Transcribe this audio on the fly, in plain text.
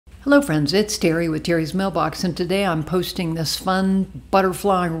Hello friends, it's Terry with Terry's Mailbox, and today I'm posting this fun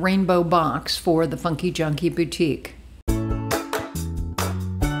butterfly rainbow box for the Funky Junkie Boutique.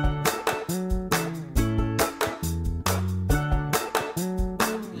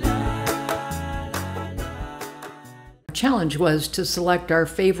 Challenge was to select our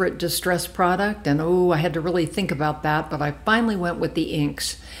favorite distress product, and I had to really think about that, but I finally went with the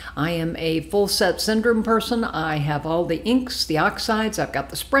inks. I am a full set syndrome person. I have all the inks, the oxides, I've got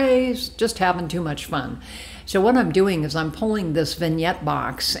the sprays, just having too much fun. So what I'm doing is I'm pulling this vignette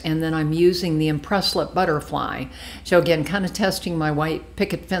box and then I'm using the Impress-Lit Butterfly. So again, kind of testing my white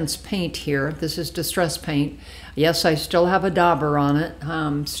picket fence paint here. This is distress paint. Yes, I still have a dauber on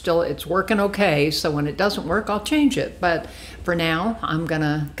it. Still, it's working okay. So when it doesn't work, I'll change it. But for now, I'm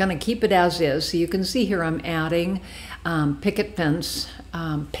gonna keep it as is. So you can see here I'm adding picket fence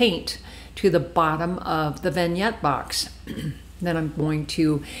paint to the bottom of the vignette box. Then I'm going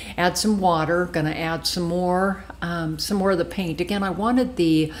to add some water. Going to add some more of the paint. Again, I wanted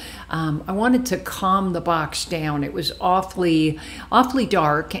to calm the box down. It was awfully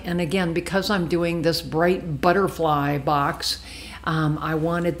dark, and again, because I'm doing this bright butterfly box, I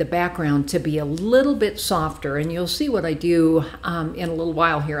wanted the background to be a little bit softer, and you'll see what I do in a little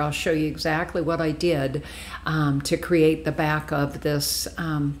while here. I'll show you exactly what I did to create the back of this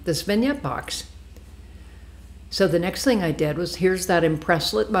vignette box. So the next thing I did was, here's that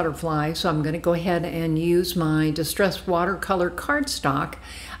Impress-Lit Butterfly, so I'm going to go ahead and use my Distress watercolor cardstock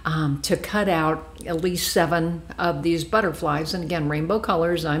to cut out at least 7 of these butterflies, and again, rainbow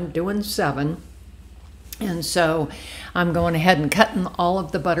colors, I'm doing 7. And so I'm going ahead and cutting all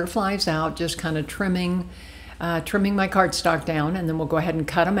of the butterflies out, just kind of trimming my cardstock down, and then we'll go ahead and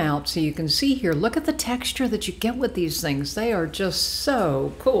cut them out. So you can see here, look at the texture that you get with these things. They are just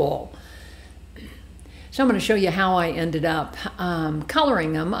so cool. So I'm going to show you how I ended up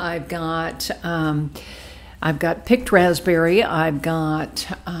coloring them. I've got picked raspberry, I've got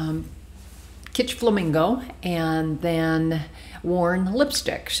Kitsch Flamingo, and then worn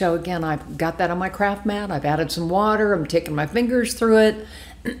lipstick. So again, I've got that on my craft mat. I've added some water. I'm taking my fingers through it.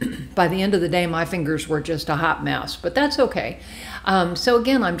 By the end of the day, my fingers were just a hot mess, but that's okay. So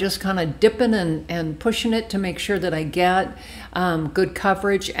again, I'm just kind of dipping and pushing it to make sure that I get good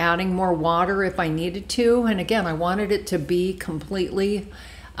coverage, adding more water if I needed to. And again, I wanted it to be completely,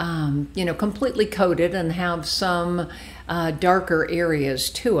 completely coated and have some darker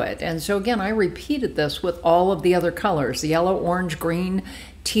areas to it. And so again, I repeated this with all of the other colors, the yellow, orange, green,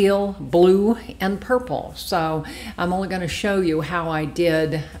 teal, blue, and purple. So I'm only going to show you how I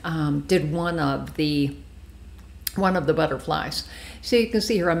did one of the butterflies. So you can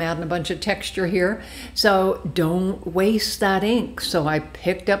see here I'm adding a bunch of texture here. So don't waste that ink. So I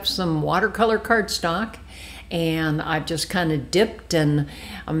picked up some watercolor cardstock, and I've just kind of dipped, and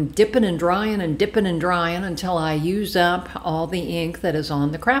I'm dipping and drying and dipping and drying until I use up all the ink that is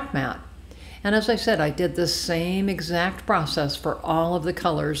on the craft mat. And as I said, I did the same exact process for all of the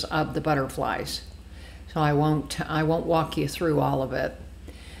colors of the butterflies. So I won't walk you through all of it.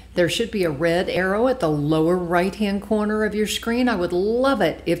 There should be a red arrow at the lower right-hand corner of your screen. I would love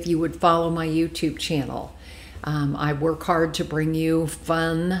it if you would follow my YouTube channel. I work hard to bring you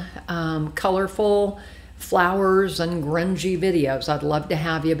fun, colorful flowers and grungy videos. I'd love to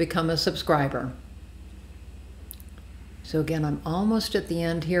have you become a subscriber. So again, I'm almost at the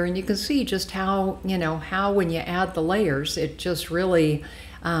end here, and you can see just how when you add the layers, it just really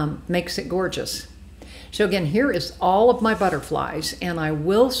makes it gorgeous. So again, here is all of my butterflies, and I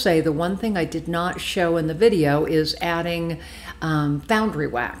will say the one thing I did not show in the video is adding foundry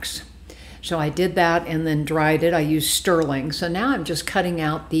wax. So I did that and then dried it. I used sterling. So now I'm just cutting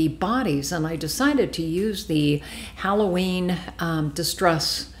out the bodies, and I decided to use the Halloween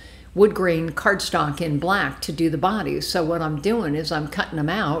Distress wood grain cardstock in black to do the bodies. So what I'm doing is I'm cutting them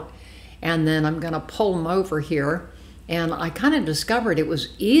out, and then I'm going to pull them over here. And I kind of discovered it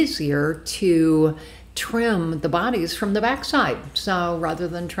was easier to trim the bodies from the back side, so rather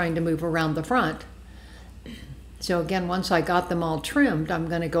than trying to move around the front. So again, once I got them all trimmed, I'm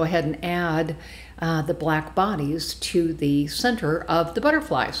going to go ahead and add the black bodies to the center of the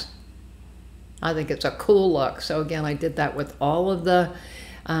butterflies. I think it's a cool look. So again, I did that with all of the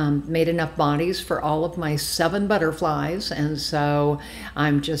made enough bodies for all of my 7 butterflies, and so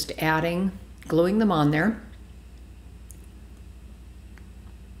I'm just gluing them on there.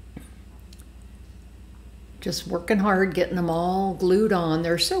 Just working hard, getting them all glued on.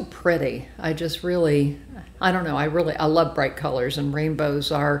 They're so pretty. I don't know, I love bright colors, and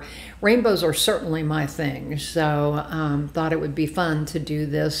rainbows are certainly my thing. So thought it would be fun to do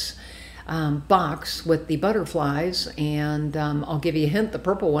this box with the butterflies, and I'll give you a hint, the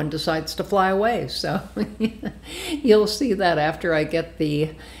purple one decides to fly away. So you'll see that after I get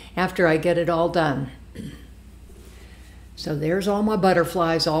it all done. So there's all my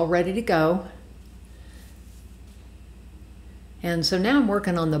butterflies all ready to go. And so now I'm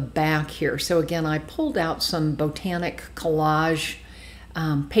working on the back here. So again, I pulled out some Botanic collage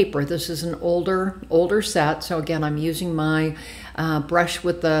paper. This is an older set. So again, I'm using my brush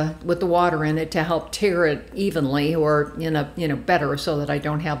with the water in it to help tear it evenly, or better, so that I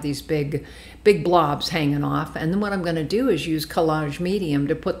don't have these big blobs hanging off. And then what I'm going to do is use Collage Medium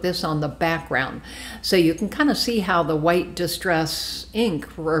to put this on the background, so you can kind of see how the white distress ink,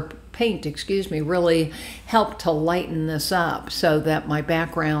 or paint, excuse me, really helped to lighten this up, so that my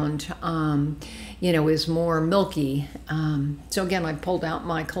background is more milky. So again, I pulled out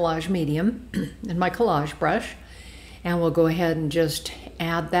my Collage Medium and my collage brush, and we'll go ahead and just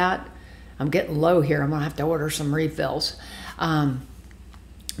add that. I'm getting low here. I'm gonna have to order some refills.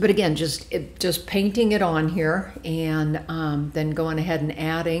 But again, just painting it on here, and then going ahead and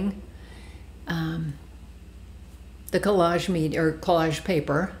adding the collage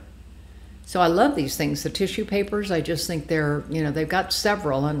paper. So I love these things, the tissue papers. I just think they're, they've got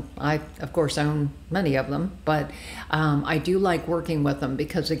several, and I, of course, own many of them, but I do like working with them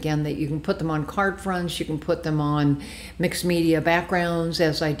because, again, that you can put them on card fronts, you can put them on mixed media backgrounds,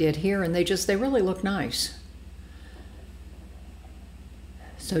 as I did here, and they really look nice.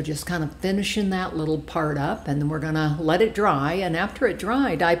 So just kind of finishing that little part up, and then we're gonna let it dry. And after it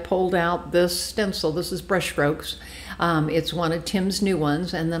dried, I pulled out this stencil. This is Brushstrokes. It's one of Tim's new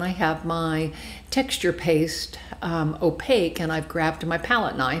ones. And then I have my texture paste opaque, and I've grabbed my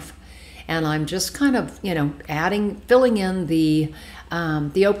palette knife, and I'm just kind of, filling in the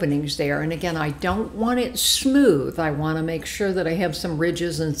openings there. And again, I don't want it smooth. I want to make sure that I have some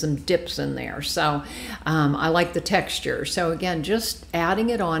ridges and some dips in there. So I like the texture. So again, just adding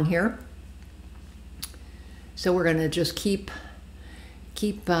it on here. So we're going to just keep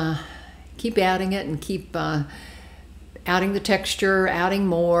adding it, and keep adding the texture, adding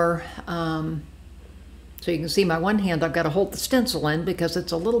more. So you can see my one hand, I've got to hold the stencil in because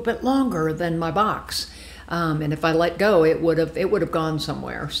it's a little bit longer than my box. And if I let go, it would have gone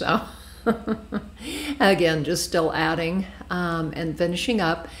somewhere. So again, just still adding and finishing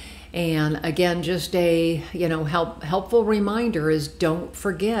up. And again, just a helpful reminder is, don't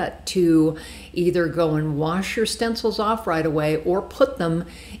forget to either go and wash your stencils off right away, or put them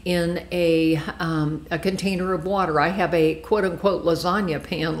in a container of water. I have a quote-unquote lasagna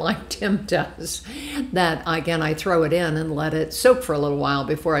pan like Tim does, that again, I throw it in and let it soak for a little while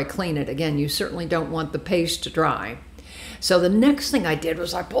before I clean it. Again, you certainly don't want the paste to dry. So the next thing I did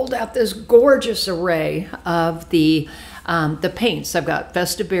was I pulled out this gorgeous array of the paints. I've got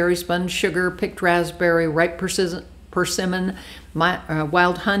Festive Berry, Spun Sugar, Picked Raspberry, Ripe Persimmon,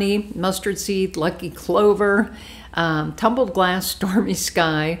 Wild Honey, Mustard Seed, Lucky Clover, Tumbled Glass, Stormy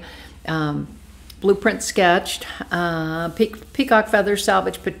Sky, Blueprint Sketched, Peacock Feather,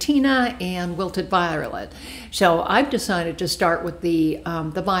 Salvage Patina, and Wilted Violet. So I've decided to start with the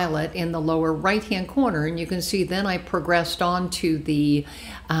violet in the lower right-hand corner, and you can see then I progressed on to the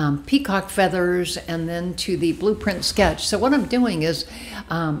Peacock Feathers, and then to the Blueprint Sketch. So what I'm doing is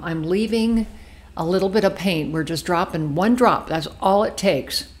I'm leaving a little bit of paint. We're just dropping one drop, that's all it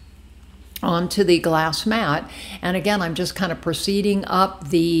takes, onto the glass mat. And again, I'm just kind of proceeding up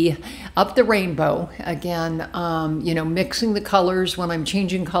the rainbow. Again, mixing the colors when I'm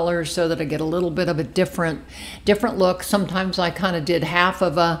changing colors, so that I get a little bit of a different look. Sometimes I kind of did half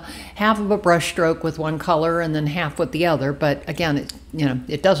of a brush stroke with one color and then half with the other. But again,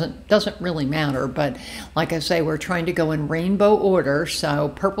 it doesn't really matter. But like I say, we're trying to go in rainbow order. So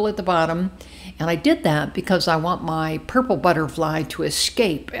purple at the bottom. And I did that because I want my purple butterfly to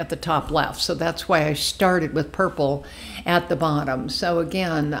escape at the top left. So that's why I started with purple at the bottom. So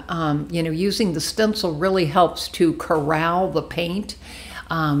again, using the stencil really helps to corral the paint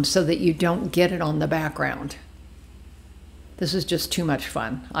so that you don't get it on the background. This is just too much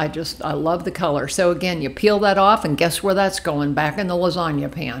fun. I love the color. So again, you peel that off, and guess where that's going? Back in the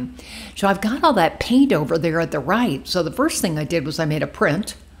lasagna pan. So I've got all that paint over there at the right. So the first thing I did was I made a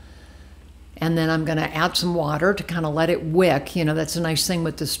print. And then I'm going to add some water to kind of let it wick. That's a nice thing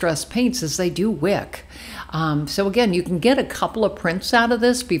with distressed paints, is they do wick. So again, you can get a couple of prints out of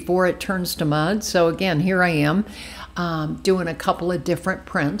this before it turns to mud. So again, here I am doing a couple of different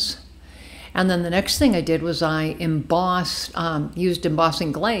prints. And then the next thing I did was I used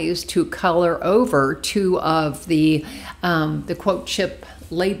embossing glaze to color over two of the quote chip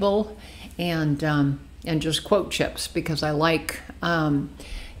label and just quote chips, because I like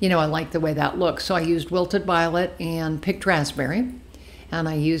you know, I like the way that looks. So I used Wilted Violet and Picked Raspberry. And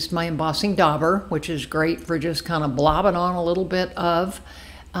I used my embossing dauber, which is great for just kind of blobbing on a little bit of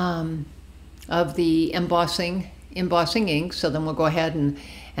the embossing ink. So then we'll go ahead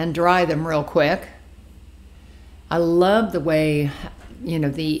and dry them real quick. I love the way, you know,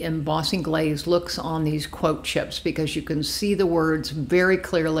 the embossing glaze looks on these quote chips because you can see the words very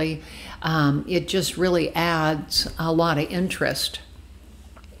clearly. It just really adds a lot of interest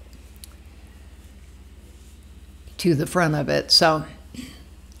to the front of it. So,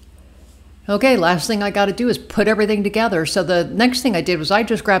 okay, last thing I got to do is put everything together. So the next thing I did was I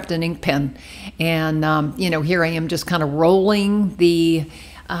just grabbed an ink pen, and you know, here I am just kind of rolling the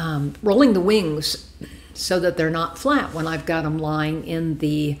wings so that they're not flat when I've got them lying in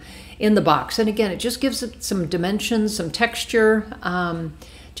the box. And again, it just gives it some dimensions, some texture,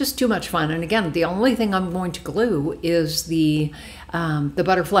 just too much fun. And again, the only thing I'm going to glue is the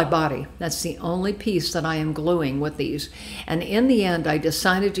butterfly body. That's the only piece that I am gluing with these. And in the end, I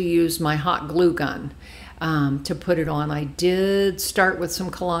decided to use my hot glue gun to put it on. I did start with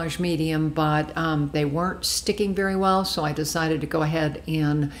some Collage Medium, but they weren't sticking very well, so I decided to go ahead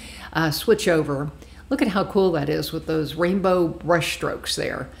and switch over. Look at how cool that is with those rainbow brush strokes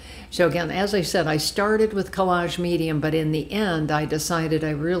there. So again, as I said, I started with Collage Medium, but in the end, I decided I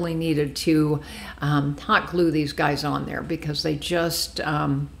really needed to hot glue these guys on there because they just,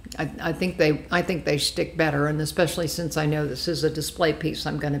 I think they stick better, and especially since I know this is a display piece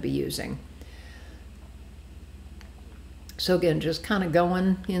I'm going to be using. So again, just kind of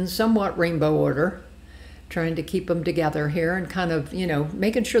going in somewhat rainbow order, trying to keep them together here and kind of, you know,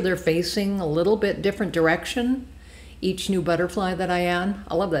 making sure they're facing a little bit different direction. Each new butterfly that I add.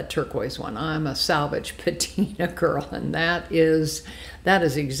 I love that turquoise one. I'm a salvage patina girl, and that is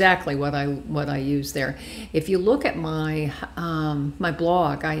exactly what I use there. If you look at my my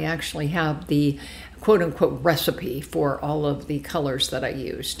blog, I actually have the quote-unquote recipe for all of the colors that I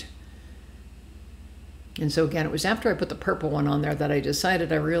used. And so again, it was after I put the purple one on there that I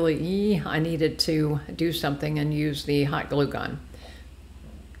decided I needed to do something and use the hot glue gun.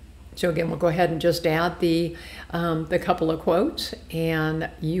 So again, we'll go ahead and just add the couple of quotes, and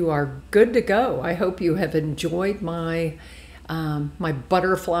you are good to go. I hope you have enjoyed my my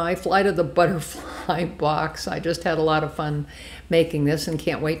butterfly, Flight of the Butterfly box. I just had a lot of fun making this and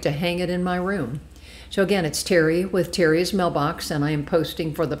can't wait to hang it in my room. So again, it's Terry with Terry's Mailbox, and I am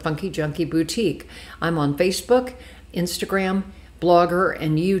posting for the Funky Junkie Boutique. I'm on Facebook, Instagram, Blogger,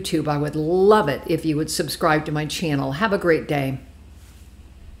 and YouTube. I would love it if you would subscribe to my channel. Have a great day.